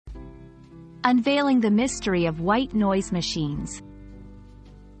Unveiling the mystery of white noise machines.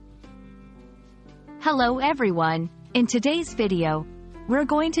 Hello everyone! In today's video, we're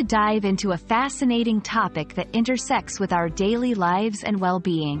going to dive into a fascinating topic that intersects with our daily lives and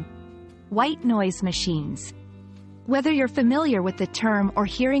well-being. White noise machines. Whether you're familiar with the term or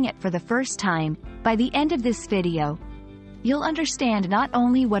hearing it for the first time, by the end of this video, you'll understand not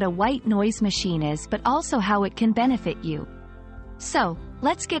only what a white noise machine is but also how it can benefit you. So,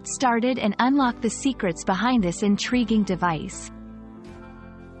 let's get started and unlock the secrets behind this intriguing device.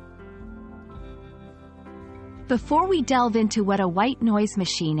 Before we delve into what a white noise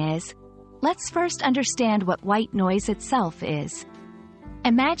machine is, let's first understand what white noise itself is.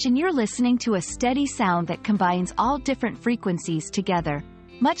 Imagine you're listening to a steady sound that combines all different frequencies together,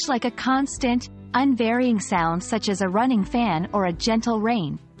 much like a constant, unvarying sound such as a running fan or a gentle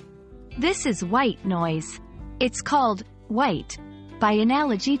rain. This is white noise. It's called white by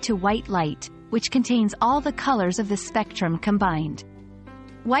analogy to white light, which contains all the colors of the spectrum combined.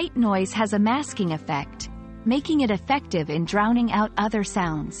 White noise has a masking effect, making it effective in drowning out other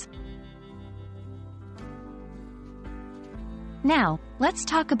sounds. Now, let's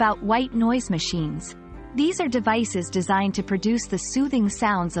talk about white noise machines. These are devices designed to produce the soothing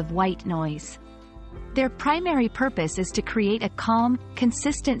sounds of white noise. Their primary purpose is to create a calm,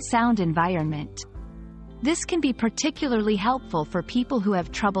 consistent sound environment. This can be particularly helpful for people who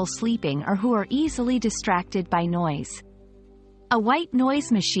have trouble sleeping or who are easily distracted by noise. A white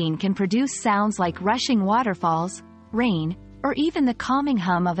noise machine can produce sounds like rushing waterfalls, rain, or even the calming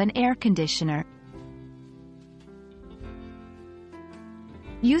hum of an air conditioner.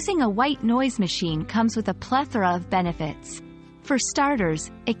 Using a white noise machine comes with a plethora of benefits. For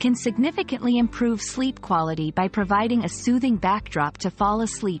starters, it can significantly improve sleep quality by providing a soothing backdrop to fall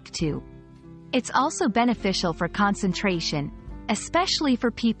asleep to. It's also beneficial for concentration, especially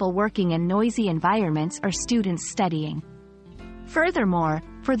for people working in noisy environments or students studying. Furthermore,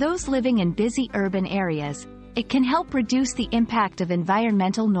 for those living in busy urban areas, it can help reduce the impact of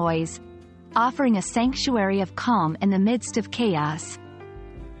environmental noise, offering a sanctuary of calm in the midst of chaos.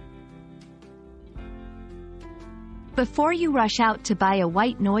 Before you rush out to buy a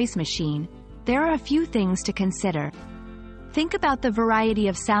white noise machine, there are a few things to consider. Think about the variety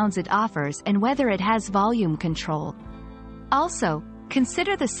of sounds it offers and whether it has volume control. Also,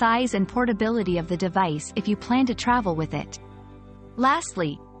 consider the size and portability of the device if you plan to travel with it.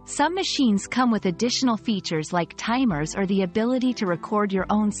 Lastly, some machines come with additional features like timers or the ability to record your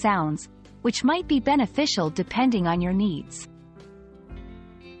own sounds, which might be beneficial depending on your needs.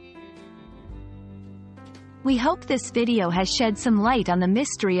 We hope this video has shed some light on the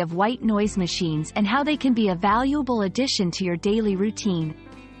mystery of white noise machines and how they can be a valuable addition to your daily routine.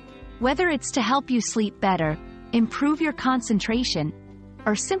 Whether it's to help you sleep better, improve your concentration,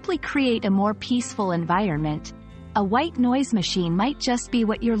 or simply create a more peaceful environment, a white noise machine might just be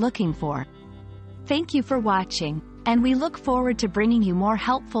what you're looking for. Thank you for watching, and we look forward to bringing you more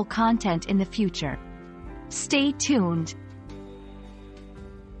helpful content in the future. Stay tuned.